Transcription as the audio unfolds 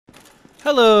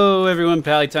Hello everyone,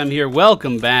 Pallytime here.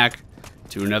 Welcome back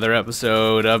to another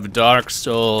episode of Dark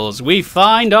Souls. We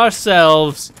find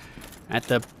ourselves at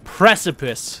the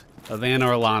precipice of Anne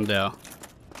Orlando.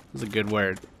 That's a good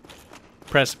word.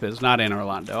 Precipice, not Anne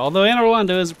Orlando. Although Anne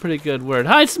Orlando is a pretty good word.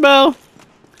 Hi, Spo!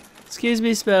 Excuse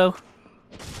me, Spo.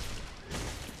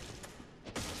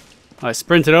 Oh, I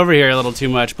sprinted over here a little too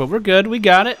much, but we're good. We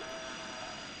got it.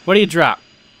 What do you drop?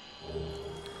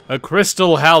 A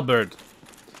crystal halberd.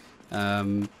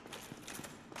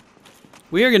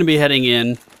 We are going to be heading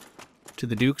in to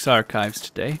the Duke's archives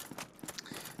today,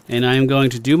 and I am going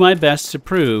to do my best to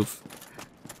prove,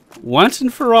 once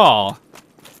and for all,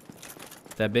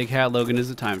 that Big Hat Logan is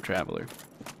a time traveler.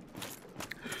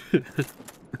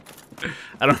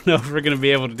 I don't know if we're going to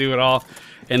be able to do it all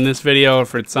in this video, or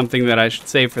if it's something that I should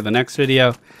save for the next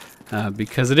video,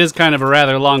 because it is kind of a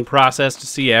rather long process to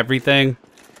see everything,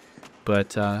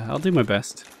 but I'll do my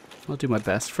best. I'll do my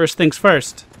best. First things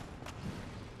first.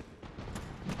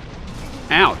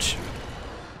 Ouch.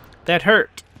 That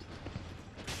hurt.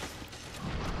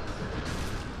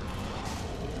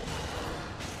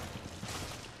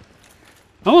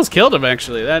 Almost killed him,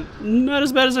 actually. That not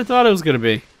as bad as I thought it was going to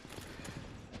be.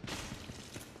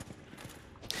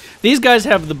 These guys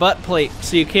have the butt plate,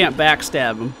 so you can't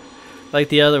backstab them like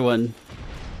the other one.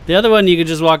 The other one, you could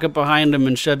just walk up behind him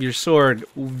and shove your sword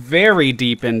very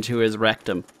deep into his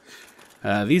rectum.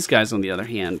 These guys, on the other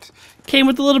hand, came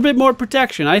with a little bit more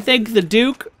protection. I think the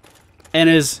Duke and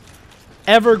his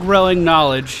ever-growing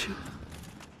knowledge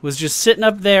was just sitting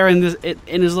up there in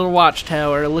his little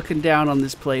watchtower looking down on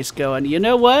this place going, you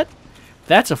know what?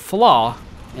 That's a flaw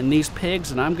in these pigs,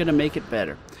 and I'm going to make it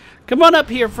better. Come on up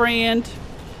here, friend.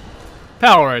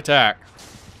 Power attack.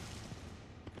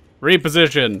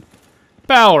 Reposition.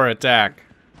 Power attack.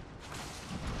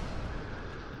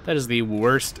 That is the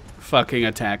worst fucking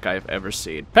attack I've ever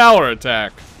seen. Power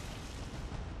attack.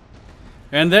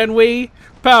 And then we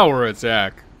power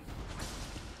attack.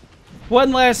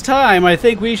 One last time, I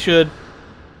think we should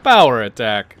power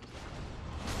attack.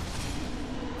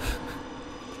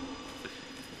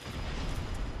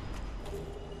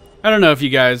 I don't know if you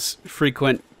guys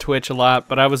frequent Twitch a lot,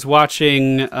 but I was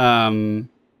watching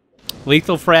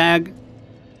Lethal Frag.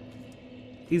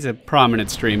 He's a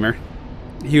prominent streamer.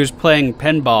 He was playing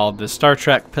pinball, the Star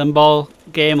Trek pinball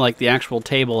game, like the actual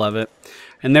table of it.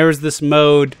 And there was this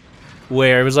mode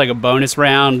where it was like a bonus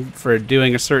round for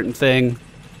doing a certain thing.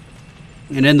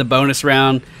 And in the bonus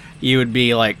round, you would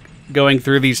be like going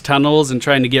through these tunnels and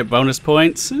trying to get bonus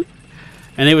points. And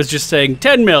it was just saying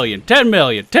 10 million, 10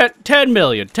 million, 10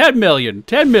 million, 10 million,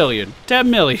 10 million,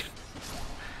 10 million.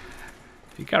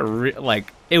 It got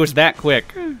like, it was that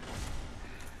quick.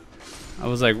 I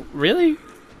was like, really?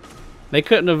 They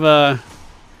couldn't have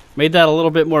made that a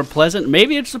little bit more pleasant.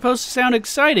 Maybe it's supposed to sound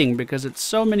exciting because it's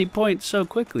so many points so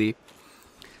quickly.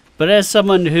 But as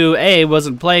someone who, A,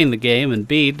 wasn't playing the game, and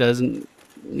B, doesn't,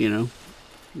 you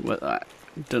know,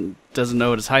 doesn't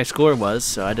know what his high score was,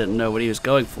 so I didn't know what he was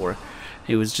going for.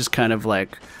 He was just kind of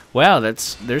like, wow,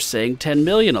 they're saying 10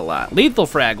 million a lot. Lethal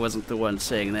Frag wasn't the one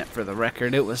saying that, for the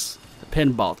record. It was the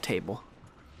pinball table.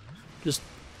 Just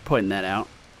pointing that out.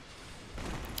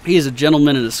 He is a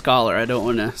gentleman and a scholar. I don't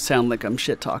want to sound like I'm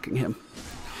shit-talking him.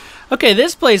 Okay,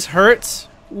 this place hurts.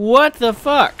 What the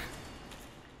fuck?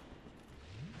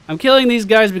 I'm killing these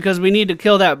guys because we need to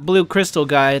kill that blue crystal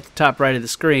guy at the top right of the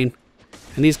screen.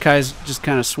 And these guys just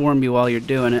kind of swarm you while you're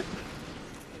doing it.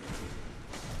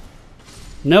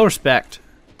 No respect.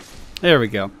 There we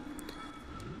go.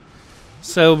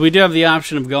 So we do have the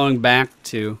option of going back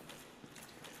to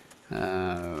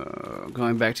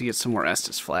get some more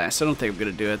Estus Flask. I don't think I'm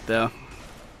going to do it, though.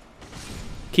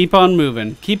 Keep on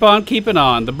moving. Keep on keeping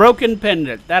on. The Broken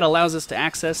Pendant. That allows us to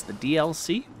access the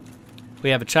DLC. We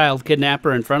have a child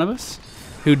kidnapper in front of us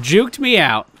who juked me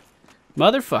out.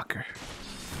 Motherfucker.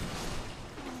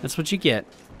 That's what you get.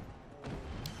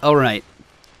 Alright.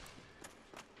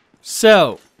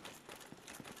 So,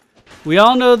 we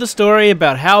all know the story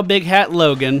about how Big Hat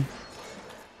Logan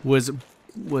was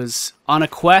on a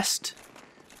quest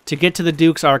to get to the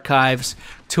Duke's archives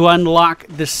to unlock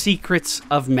the secrets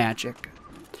of magic.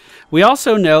 We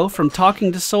also know from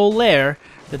talking to Solaire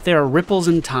that there are ripples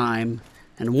in time,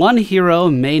 and one hero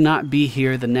may not be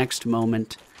here the next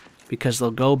moment because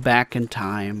they'll go back in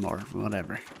time or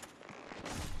whatever.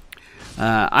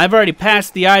 I've already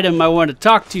passed the item I want to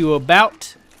talk to you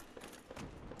about,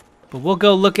 but we'll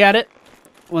go look at it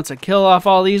once I kill off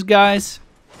all these guys.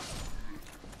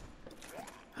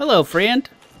 Hello, friend.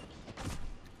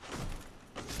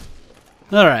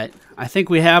 Alright, I think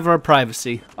we have our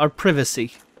privacy.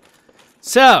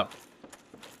 So,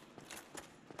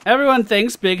 Everyone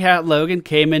thinks Big Hat Logan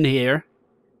came in here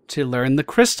to learn the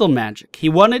crystal magic. He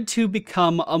wanted to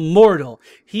become immortal.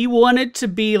 He wanted to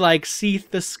be like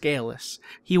Seath the Scaleless.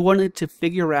 He wanted to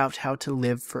figure out how to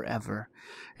live forever.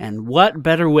 And what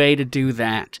better way to do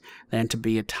that than to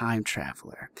be a time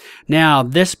traveler? Now,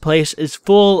 this place is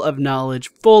full of knowledge,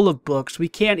 full of books. We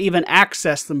can't even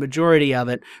access the majority of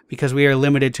it because we are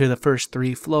limited to the first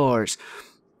 3 floors.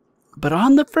 But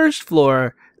on the first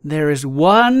floor, there is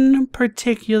one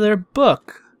particular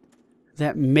book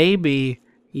that maybe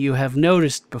you have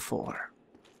noticed before.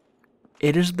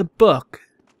 It is the book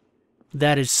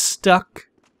that is stuck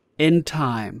in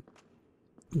time.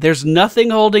 There's nothing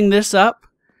holding this up.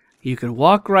 You can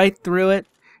walk right through it.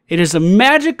 It is a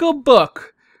magical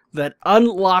book that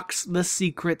unlocks the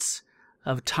secrets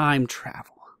of time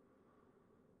travel.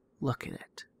 Look at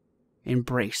it.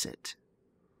 Embrace it.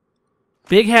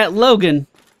 Big Hat Logan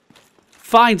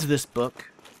finds this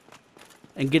book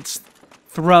and gets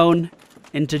thrown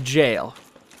into jail.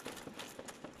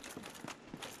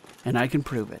 And I can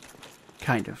prove it.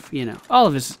 Kind of, you know. All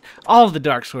of the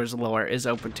Dark Souls lore is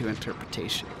open to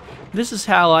interpretation. This is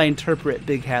how I interpret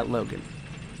Big Hat Logan.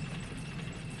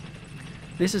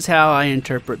 This is how I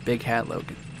interpret Big Hat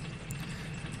Logan.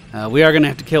 We are going to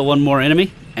have to kill one more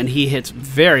enemy, and he hits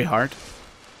very hard.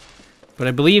 But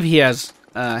I believe he has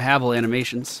Havel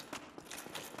animations.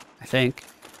 I think.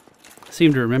 I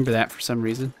seem to remember that for some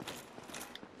reason.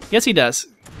 Yes, he does.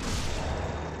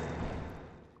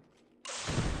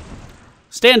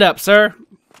 Stand up, sir.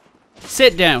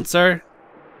 Sit down, sir.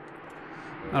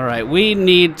 Alright, we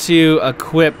need to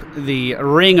equip the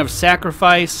Ring of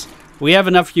Sacrifice. We have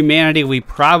enough humanity, we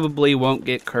probably won't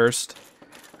get cursed.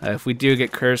 If we do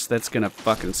get cursed, that's gonna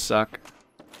fucking suck.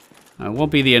 It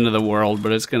won't be the end of the world,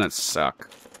 but it's gonna suck.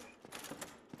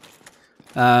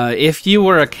 If you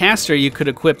were a caster, you could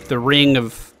equip the Ring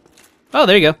of... Oh,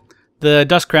 there you go. The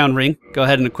Dust Crown Ring. Go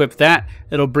ahead and equip that.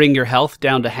 It'll bring your health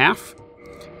down to half.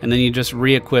 And then you just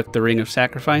re-equip the Ring of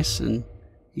Sacrifice, and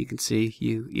you can see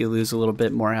you lose a little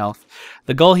bit more health.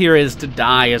 The goal here is to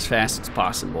die as fast as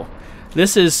possible.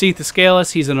 This is Seath the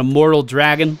Scaleless. He's an immortal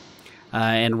dragon,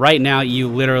 and right now you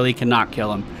literally cannot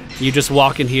kill him. You just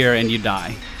walk in here and you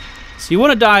die. So you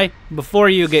want to die before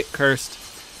you get cursed,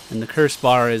 and the curse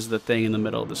bar is the thing in the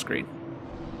middle of the screen.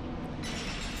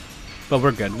 But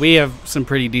we're good. We have some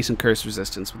pretty decent curse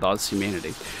resistance with all this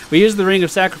humanity. We use the Ring of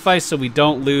Sacrifice so we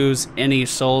don't lose any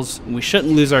souls. We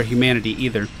shouldn't lose our humanity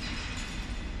either.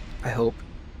 I hope.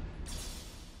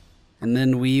 And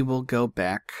then we will go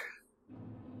back.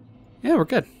 Yeah, we're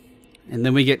good. And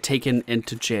then we get taken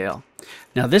into jail.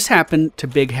 Now this happened to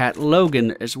Big Hat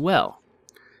Logan as well.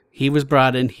 He was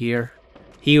brought in here,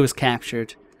 he was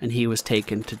captured, and he was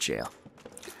taken to jail.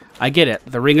 I get it.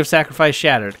 The Ring of Sacrifice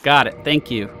shattered. Got it. Thank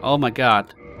you. Oh my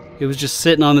god. It was just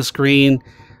sitting on the screen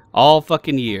all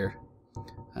fucking year.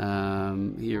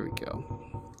 Here we go.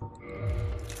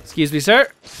 Excuse me, sir.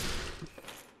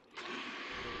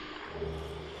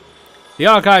 The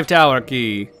Archive Tower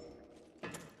key.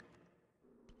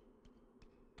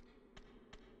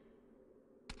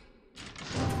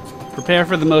 Prepare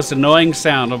for the most annoying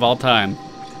sound of all time.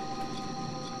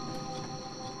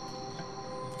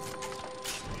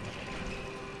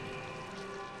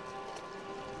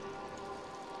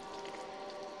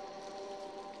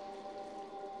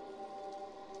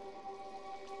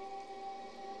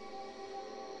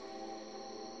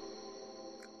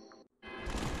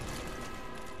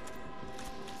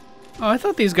 Oh, I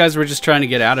thought these guys were just trying to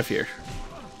get out of here.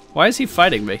 Why is he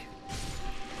fighting me?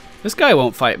 This guy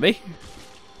won't fight me.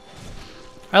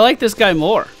 I like this guy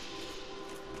more.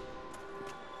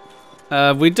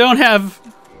 We don't have...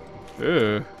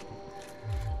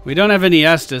 We don't have any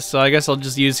Estus, so I guess I'll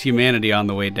just use humanity on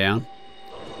the way down.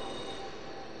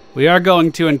 We are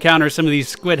going to encounter some of these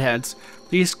squid heads.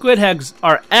 These squid heads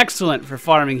are excellent for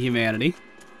farming humanity.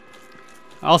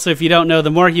 Also, if you don't know, the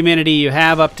more humanity you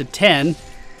have, up to 10,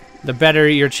 the better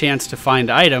your chance to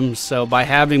find items. So by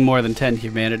having more than 10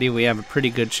 humanity, we have a pretty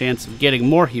good chance of getting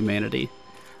more humanity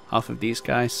off of these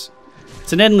guys.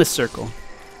 It's an endless circle.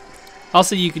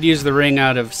 Also, you could use the ring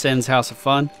out of Sen's House of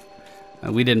Fun.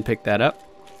 We didn't pick that up.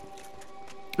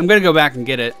 I'm going to go back and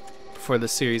get it before the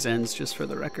series ends, just for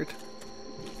the record.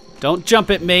 Don't jump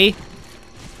at me.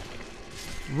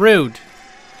 Rude.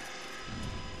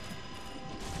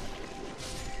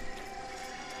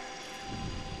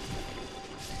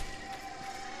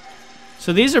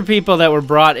 So these are people that were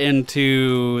brought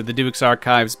into the Duke's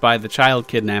archives by the child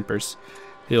kidnappers,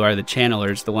 who are the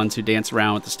channelers, the ones who dance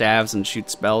around with the staves and shoot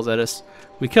spells at us.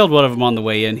 We killed one of them on the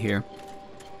way in here.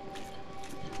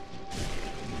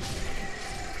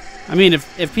 I mean,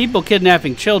 if people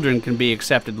kidnapping children can be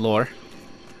accepted lore,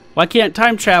 why can't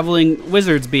time-traveling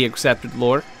wizards be accepted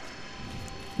lore?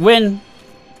 When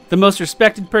the most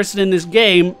respected person in this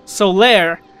game,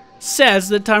 Solaire, says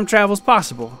that time travel is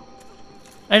possible.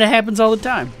 And it happens all the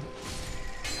time.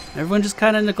 Everyone just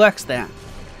kind of neglects that.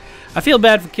 I feel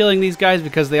bad for killing these guys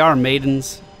because they are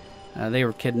maidens. They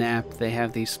were kidnapped. They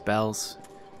have these spells.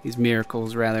 These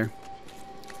miracles, rather.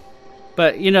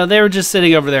 But, you know, they were just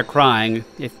sitting over there crying.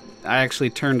 If I actually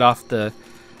turned off the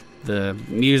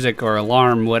music or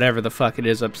alarm, whatever the fuck it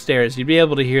is upstairs, you'd be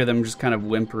able to hear them just kind of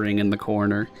whimpering in the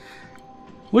corner.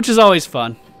 Which is always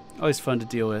fun. Always fun to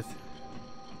deal with.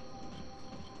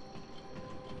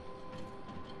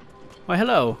 Why,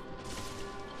 hello.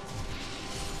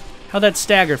 How'd that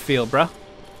stagger feel, bruh?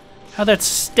 How'd that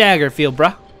stagger feel,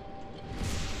 bruh?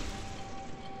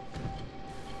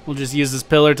 We'll just use this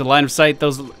pillar to line of sight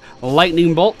those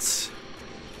lightning bolts.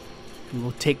 And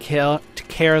we'll take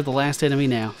care of the last enemy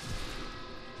now.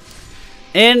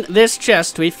 In this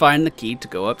chest, we find the key to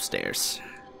go upstairs.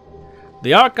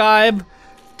 The Archive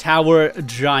Tower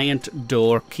Giant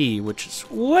Door Key, which is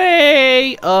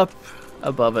way up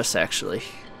above us, actually.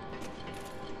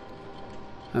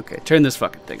 Okay, turn this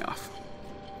fucking thing off.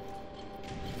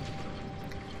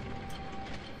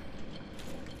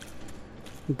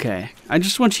 Okay, I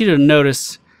just want you to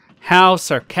notice how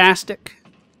sarcastic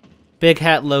Big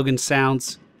Hat Logan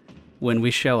sounds when we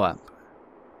show up.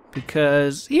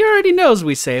 Because he already knows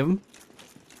we save him.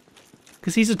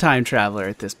 Because he's a time traveler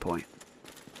at this point.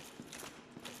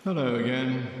 Hello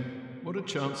again. What a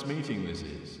chance meeting this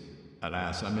is.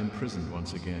 Alas, I'm imprisoned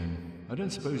once again. I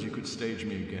don't suppose you could stage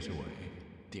me a getaway.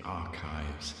 The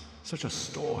archives. Such a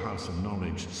storehouse of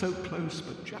knowledge. So close,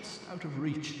 but just out of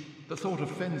reach. The thought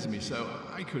offends me so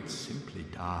I could simply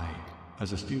die.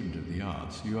 As a student of the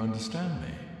arts, you understand me,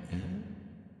 eh?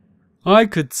 I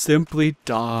could simply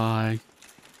die.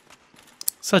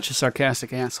 Such a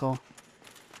sarcastic asshole.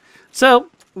 So,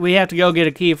 we have to go get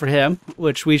a key for him,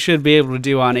 which we should be able to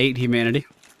do on 8 humanity.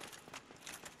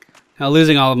 Now,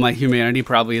 losing all of my humanity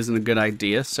probably isn't a good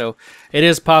idea, so it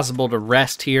is possible to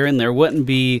rest here, and there wouldn't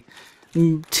be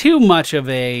too much of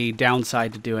a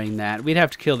downside to doing that. We'd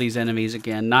have to kill these enemies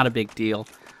again, not a big deal.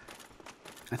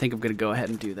 I think I'm going to go ahead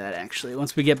and do that, actually.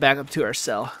 Once we get back up to our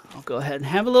cell, I'll go ahead and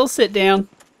have a little sit down.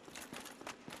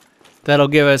 That'll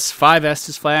give us 5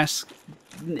 Estus flasks.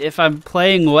 If I'm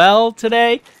playing well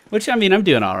today, which, I mean, I'm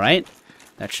doing all right,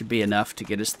 that should be enough to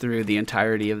get us through the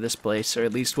entirety of this place, or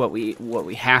at least what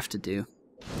we have to do.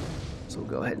 So we'll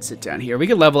go ahead and sit down here. We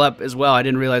can level up as well. I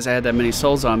didn't realize I had that many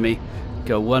souls on me.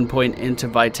 Go 1 point into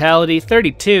vitality,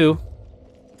 32,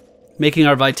 making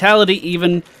our vitality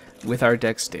even with our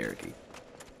dexterity.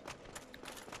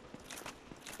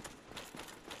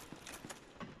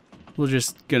 We're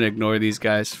just gonna ignore these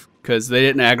guys because they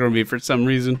didn't aggro me for some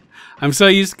reason. I'm so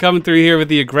used to coming through here with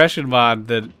the aggression mod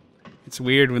that it's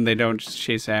weird when they don't just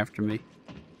chase after me.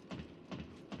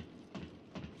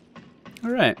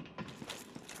 Alright.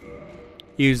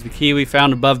 Use the key we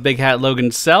found above Big Hat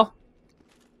Logan's cell.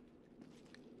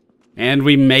 And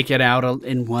we make it out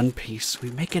in one piece.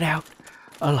 We make it out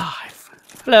alive.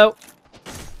 Hello.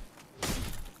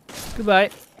 Goodbye.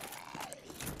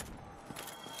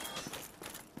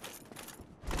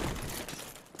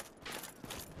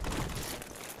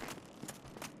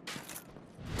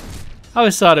 I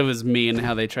always thought it was mean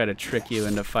how they try to trick you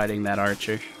into fighting that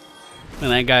archer. And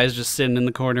that guy's just sitting in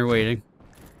the corner waiting.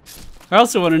 I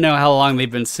also want to know how long they've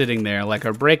been sitting there. Like,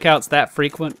 are breakouts that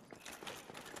frequent?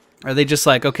 Are they just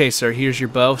like, okay, sir, here's your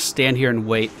bow. Stand here and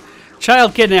wait.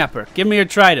 Child kidnapper, give me your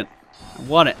trident. I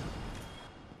want it.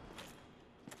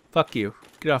 Fuck you.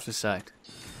 Get off the side.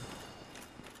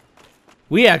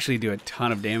 We actually do a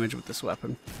ton of damage with this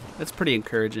weapon. That's pretty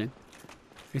encouraging.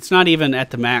 It's not even at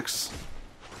the max.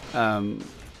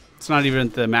 It's not even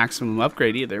the maximum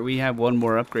upgrade either. We have one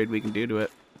more upgrade we can do to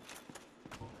it.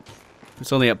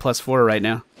 It's only at +4 right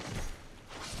now.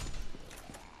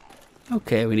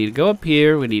 Okay, we need to go up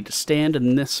here. We need to stand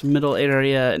in this middle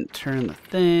area and turn the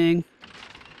thing.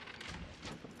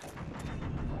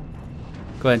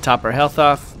 Go ahead and top our health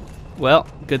off. Well,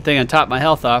 good thing I topped my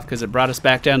health off because it brought us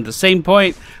back down to the same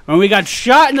point when we got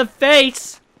shot in the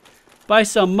face by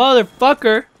some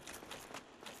motherfucker.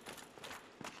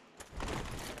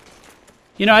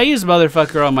 You know, I use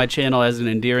motherfucker on my channel as an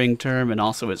endearing term and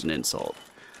also as an insult.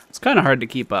 It's kind of hard to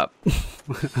keep up.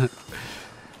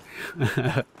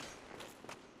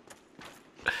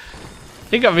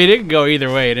 I mean, it can go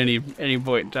either way at any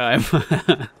point in time.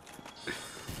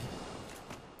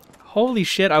 Holy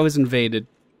shit, I was invaded.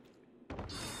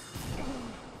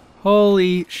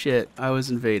 Holy shit, I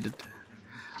was invaded.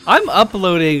 I'm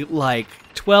uploading like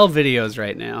 12 videos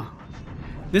right now.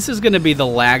 This is going to be the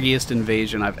laggiest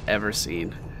invasion I've ever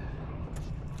seen.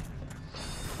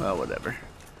 Well, whatever.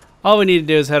 All we need to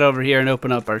do is head over here and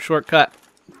open up our shortcut.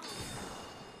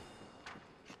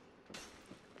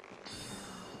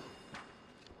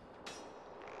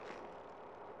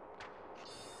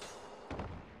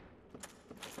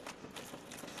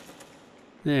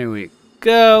 There we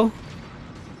go.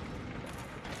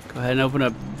 Go ahead and open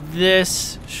up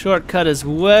this shortcut as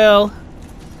well.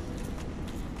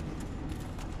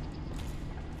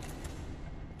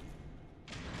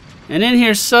 And in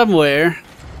here somewhere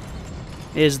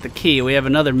is the key. We have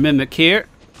another mimic here.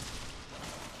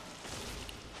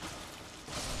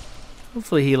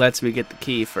 Hopefully he lets me get the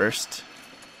key first.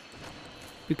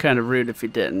 Be kind of rude if he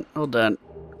didn't. Hold on.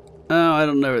 Oh, I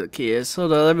don't know where the key is.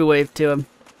 Hold on, let me wave to him.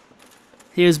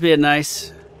 He was being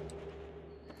nice.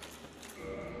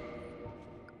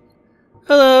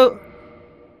 Hello.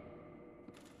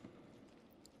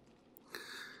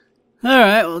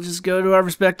 Alright, we'll just go to our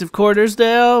respective quarters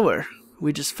now. Or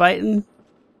we just fighting?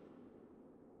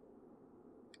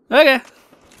 Okay.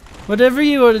 Whatever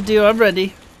you want to do, I'm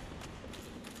ready.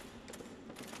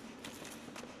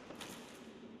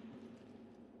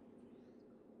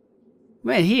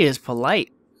 Man, he is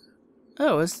polite.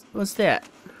 Oh, what's that?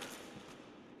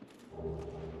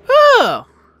 Oh!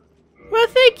 Well,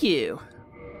 thank you.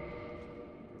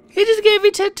 He just gave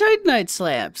me 10 Titanite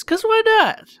slabs, 'cause why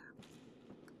not?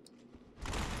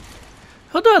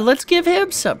 Hold on, let's give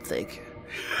him something.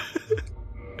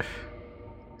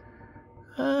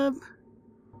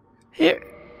 Here.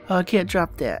 Oh, I can't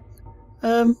drop that.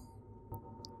 Oh,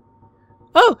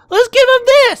 let's give him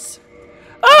this!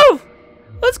 Oh!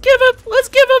 Let's give him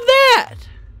that!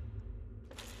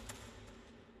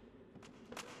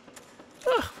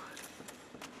 Oh.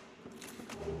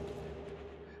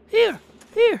 Here.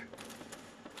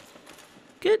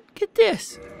 Get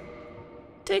this.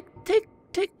 Take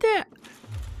that.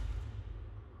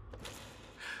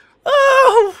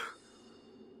 Oh!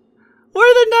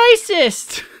 We're the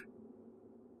nicest!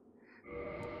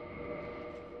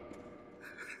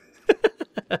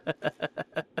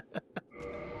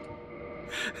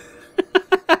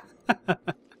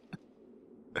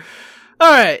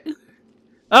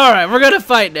 Alright, we're gonna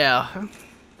fight now.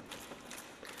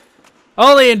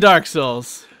 Only in Dark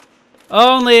Souls.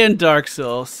 Only in Dark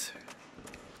Souls.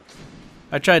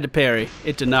 I tried to parry.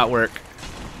 It did not work.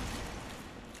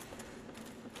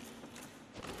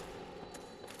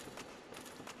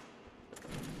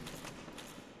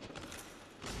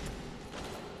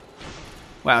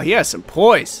 Wow, he has some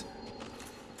poise.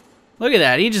 Look at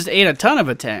that. He just ate a ton of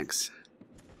attacks.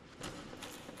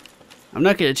 I'm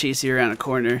not going to chase you around a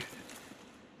corner.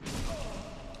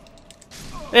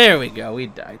 There we go. We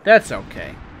died. That's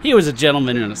okay. He was a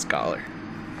gentleman and a scholar.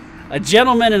 A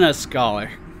gentleman and a scholar.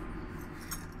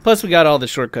 Plus, we got all the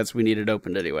shortcuts we needed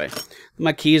opened anyway.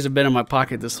 My keys have been in my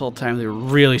pocket this whole time. They were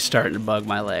really starting to bug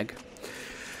my leg.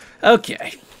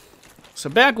 Okay. So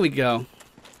back we go.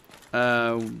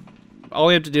 All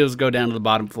we have to do is go down to the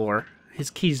bottom floor. His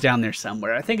key's down there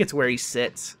somewhere. I think it's where he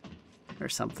sits. Or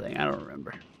something. I don't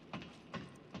remember.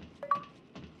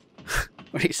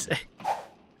 What do you say?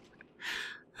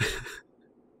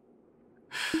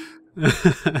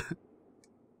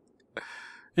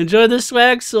 Enjoy the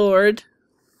swag sword.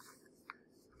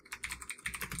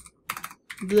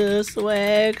 The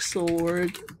swag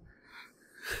sword.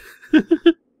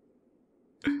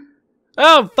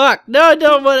 Oh, fuck. No, I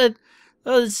don't want to.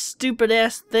 Oh, this stupid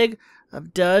ass thing. I'm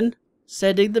done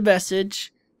sending the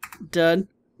message. Done.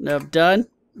 No, I'm done.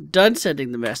 I'm done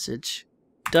sending the message.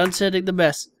 Done sending the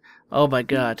message. Oh my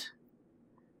god.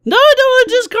 No, I don't want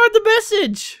to discard the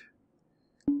message.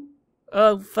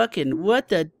 Oh, fucking, what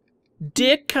the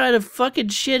dick kind of fucking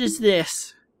shit is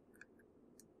this?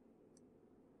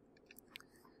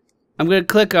 I'm gonna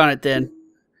click on it then.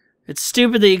 It's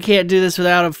stupid that you can't do this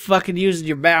without fucking using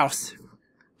your mouse.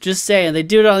 Just saying, they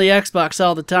do it on the Xbox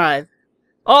all the time.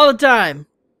 All the time!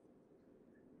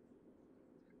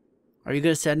 Are you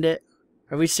gonna send it?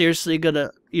 Are we seriously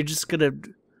gonna... You're just gonna...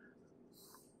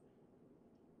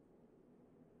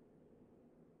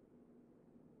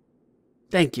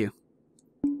 Thank you.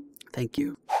 Thank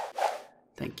you.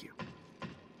 Thank you.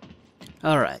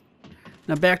 Alright.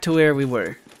 Now back to where we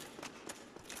were.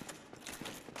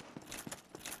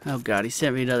 Oh god, he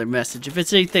sent me another message. If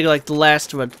it's anything like the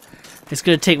last one, it's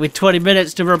gonna take me 20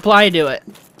 minutes to reply to it.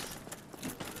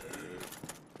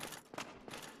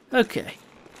 Okay.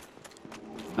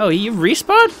 Oh, you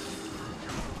respawn?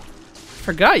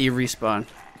 Forgot you respawn.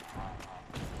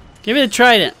 Give me the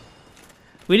trident.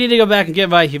 We need to go back and get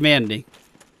my humanity.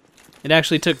 It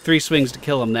actually took 3 swings to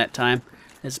kill him that time,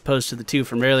 as opposed to the 2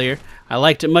 from earlier. I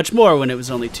liked it much more when it was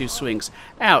only 2 swings.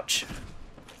 Ouch.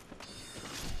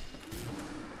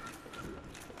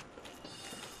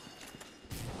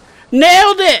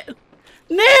 Nailed it!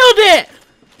 Nailed it!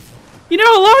 You know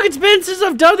how long it's been since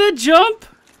I've done that jump?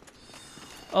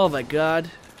 Oh my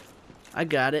god. I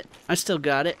got it. I still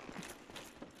got it.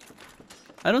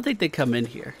 I don't think they come in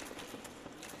here.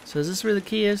 So is this where the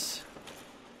key is?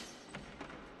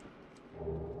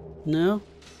 No?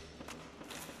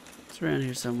 It's around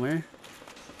here somewhere.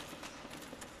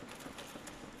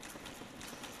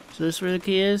 So this where the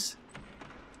key is?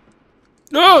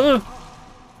 Oh!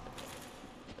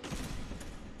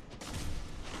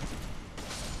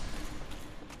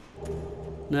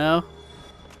 No?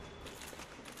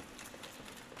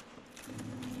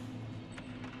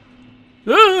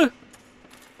 Ah!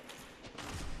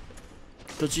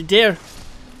 Don't you dare!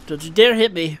 Don't you dare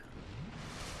hit me!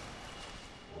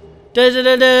 Da da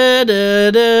da da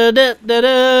da da da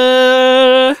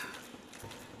da.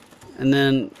 And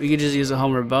then we could just use a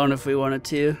Homer bone if we wanted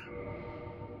to.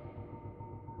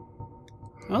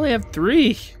 I only have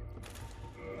 3.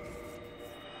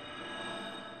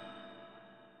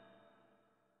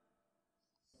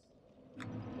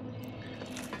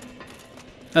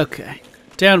 Okay,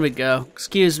 down we go.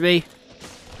 Excuse me.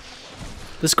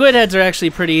 The squid heads are actually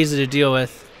pretty easy to deal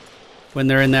with when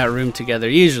they're in that room together.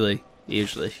 Usually. You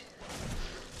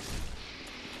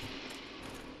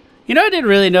know, I didn't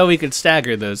really know we could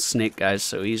stagger those snake guys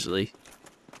so easily.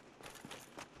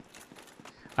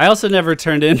 I also never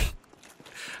turned in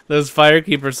those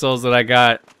firekeeper souls that I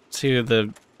got to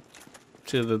the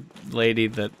lady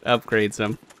that upgrades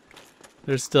them.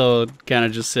 They're still kind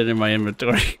of just sitting in my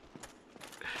inventory.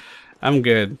 I'm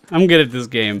good. I'm good at this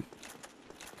game.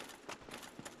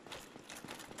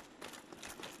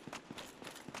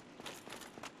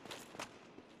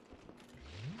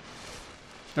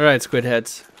 Alright, squid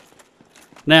heads.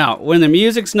 Now, when the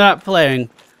music's not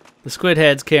playing, the squid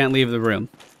heads can't leave the room.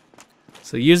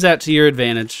 So use that to your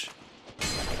advantage.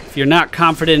 If you're not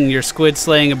confident in your squid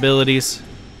slaying abilities,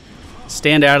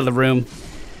 stand out of the room.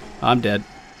 Oh, I'm dead.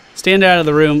 Stand out of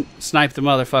the room, snipe the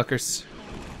motherfuckers.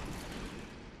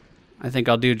 I think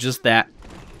I'll do just that.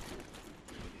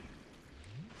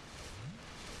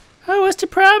 Oh, what's the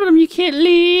problem? You can't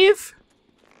leave?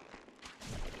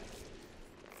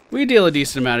 We deal a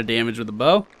decent amount of damage with the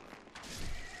bow.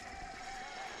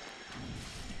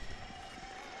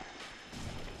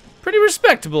 Pretty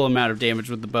respectable amount of damage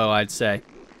with the bow, I'd say.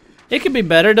 It could be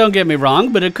better, don't get me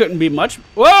wrong, but it couldn't be much.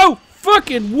 Whoa!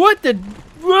 Fucking what the...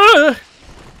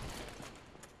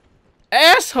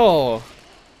 Asshole!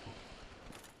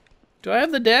 Do I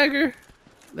have the dagger?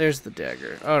 There's the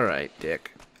dagger. Alright,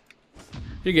 dick.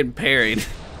 You're getting parried.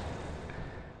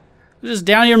 I'm just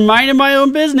down here minding my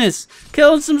own business.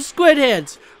 Killing some squid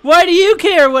heads. Why do you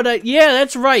care what I... Yeah,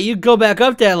 that's right. You go back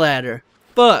up that ladder.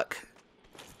 Fuck.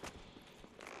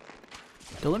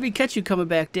 Don't let me catch you coming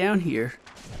back down here.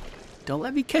 Don't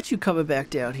let me catch you coming back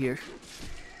down here.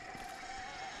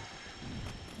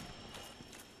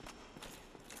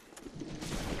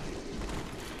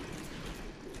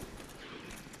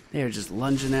 They're just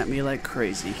lunging at me like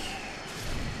crazy.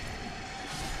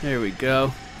 There we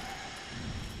go.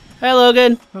 Hi,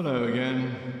 Logan. Hello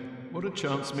again. What a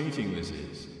chance meeting this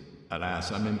is.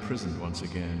 Alas, I'm imprisoned once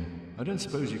again. I don't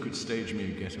suppose you could stage me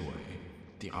a getaway.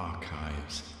 The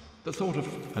archives. The thought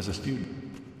of... as a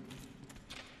student.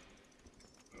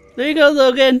 There you go,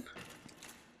 Logan.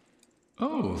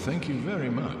 Oh, thank you very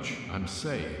much. I'm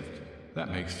saved.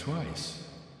 That makes twice.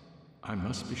 I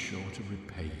must be sure to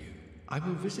repay you. I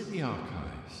will visit the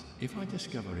archives. If I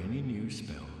discover any new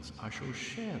spells, I shall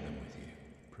share them with you.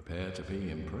 Prepare to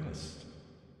be impressed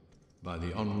by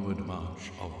the onward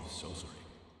march of sorcery.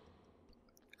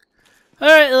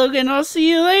 Alright, Logan, I'll see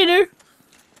you later.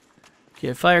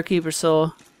 Get Firekeeper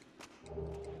Soul.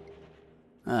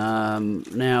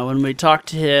 Now, when we talk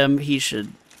to him, he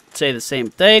should say the same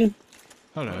thing.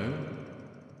 Hello.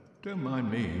 Don't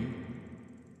mind me.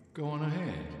 Go on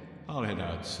ahead. I'll head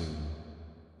out soon.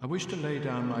 I wish to lay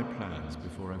down my plans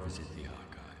before I visit the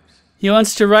archives. He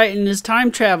wants to write in his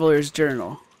time traveler's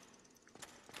journal.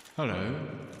 Hello.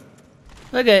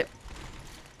 Okay.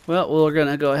 Well, we're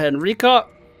gonna go ahead and recall.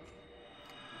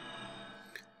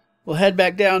 We'll head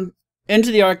back down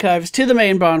into the archives to the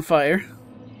main bonfire.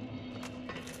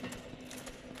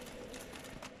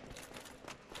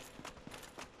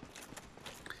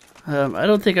 I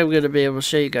don't think I'm going to be able to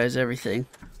show you guys everything.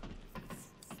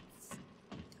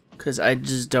 Because I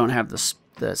just don't have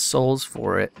the souls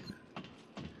for it.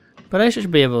 But I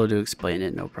should be able to explain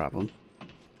it, no problem.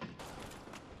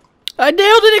 I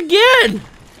nailed it again!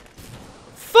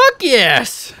 Fuck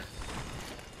yes!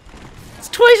 It's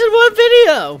twice in one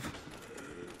video!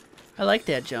 I like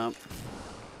that jump.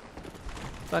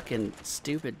 Fucking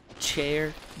stupid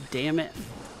chair. Damn it.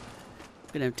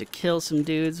 I'm gonna have to kill some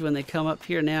dudes when they come up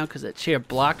here now because that chair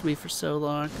blocked me for so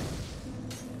long.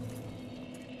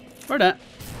 Or not.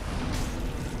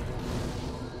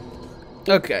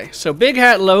 Okay, so Big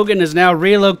Hat Logan is now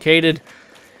relocated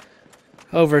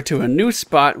over to a new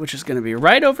spot, which is going to be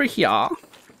right over here. Well,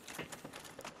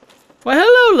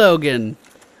 hello, Logan.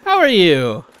 How are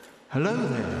you? Hello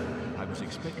there. I was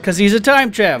expecting... Because he's a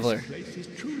time traveler. This place is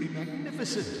truly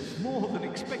magnificent. More than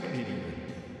expected, even.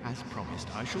 As promised,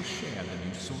 I shall share the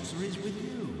new sorceries with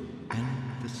you. And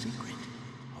the secret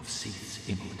of Seath's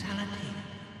immortality.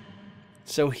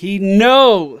 So he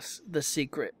knows the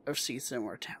secret of Seath's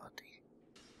immortality.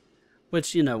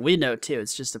 Which, you know, we know too.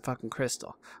 It's just a fucking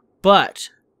crystal. But,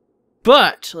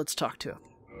 let's talk to him.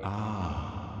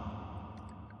 Ah,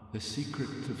 the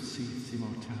secret of Seath's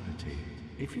immortality.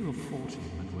 If you have fought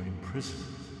him and were imprisoned,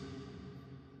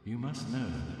 you must know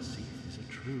that Seath is a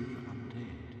true undead,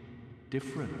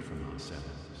 different from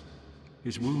ourselves.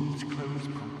 His wounds close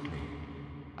promptly,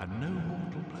 and no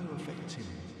mortal blow affects him,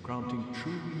 granting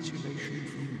true insulation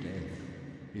from death.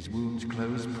 His wounds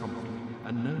close promptly,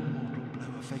 and no mortal blow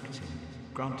affects him,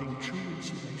 granting true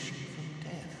insulation from death.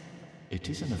 It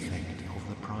is an effect of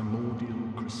the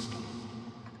primordial crystal,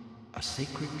 a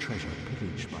sacred treasure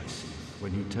pillaged by Seath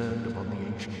when he turned upon the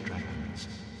ancient dragons.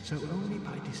 So only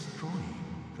by destroying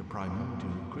the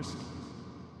primordial crystal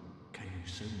can you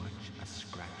so much as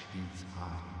scratch his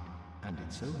hide. And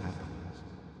it so happens,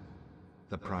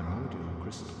 the primordial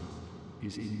crystal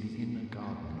is in the inner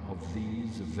garden of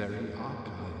these very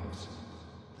archives,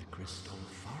 the Crystal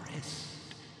Forest.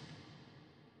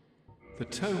 The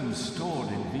tomes stored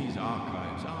in these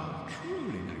archives are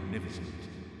truly magnificent,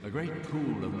 a great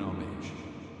pool of knowledge,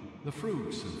 the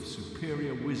fruits of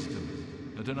superior wisdom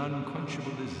and an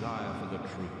unquenchable desire for the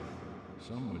truth.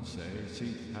 Some would say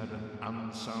Seath had an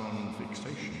unsound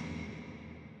fixation,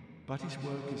 but his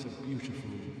work is a beautiful,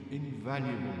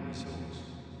 invaluable resource.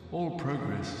 All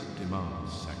progress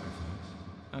demands sacrifice,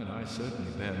 and I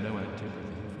certainly bear no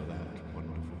antipathy for that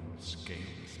wonderful,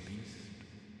 scaleless beast.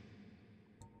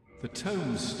 The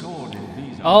tomes stored in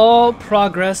these... All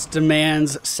progress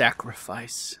demands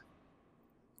sacrifice.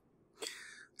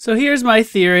 So here's my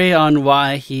theory on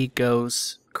why he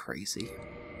goes crazy.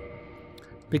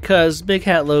 Because Big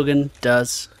Hat Logan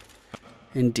does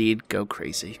indeed go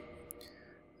crazy.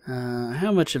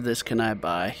 How much of this can I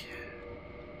buy?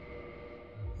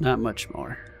 Not much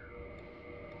more.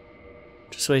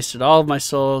 Just wasted all of my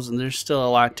souls, and there's still a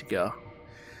lot to go.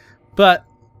 But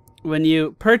when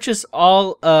you purchase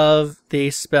all of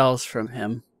these spells from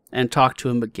him and talk to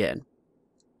him again,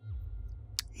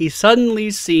 he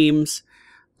suddenly seems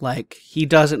like he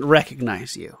doesn't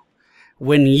recognize you.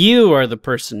 When you are the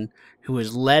person who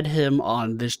has led him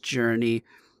on this journey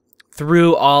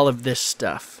through all of this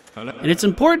stuff. And it's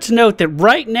important to note that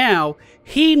right now,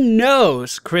 he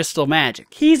knows crystal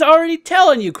magic. He's already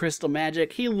telling you crystal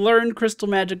magic. He learned crystal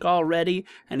magic already,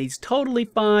 and he's totally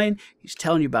fine. He's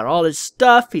telling you about all this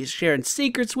stuff. He's sharing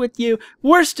secrets with you.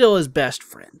 We're still his best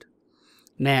friend.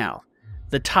 Now,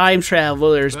 the time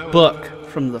traveler's book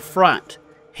from the front.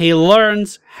 He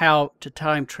learns how to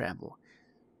time travel.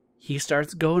 He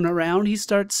starts going around. He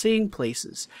starts seeing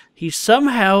places. He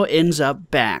somehow ends up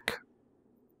back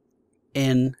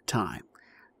in time.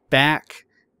 Back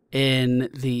in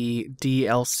the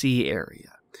DLC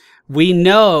area. We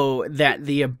know that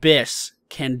the Abyss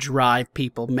can drive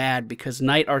people mad because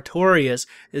Knight Artorias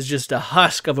is just a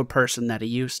husk of a person that he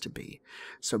used to be.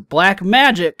 So black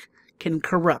magic can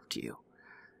corrupt you.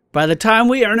 By the time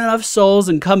we earn enough souls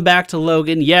and come back to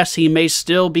Logan, yes, he may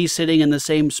still be sitting in the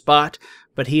same spot,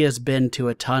 but he has been to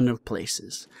a ton of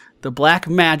places. The black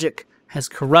magic has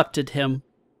corrupted him,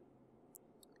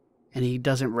 and he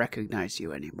doesn't recognize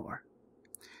you anymore.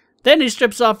 Then he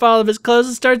strips off all of his clothes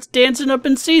and starts dancing up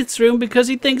in Seath's room because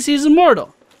he thinks he's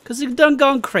immortal. Because he's done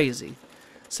gone crazy.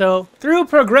 So, through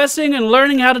progressing and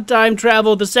learning how to time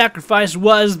travel, the sacrifice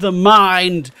was the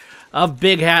mind of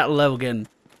Big Hat Logan.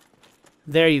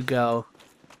 There you go.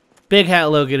 Big Hat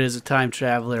Logan is a time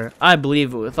traveler. I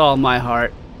believe it with all my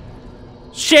heart.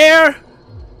 Share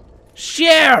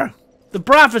the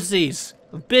prophecies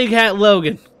of Big Hat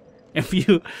Logan. If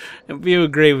you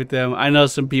agree with them. I know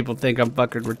some people think I'm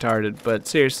fucking retarded, but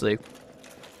seriously,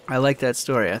 I like that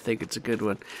story. I think it's a good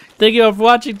one. Thank you all for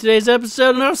watching today's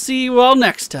episode, and I'll see you all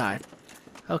next time.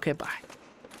 Okay, bye.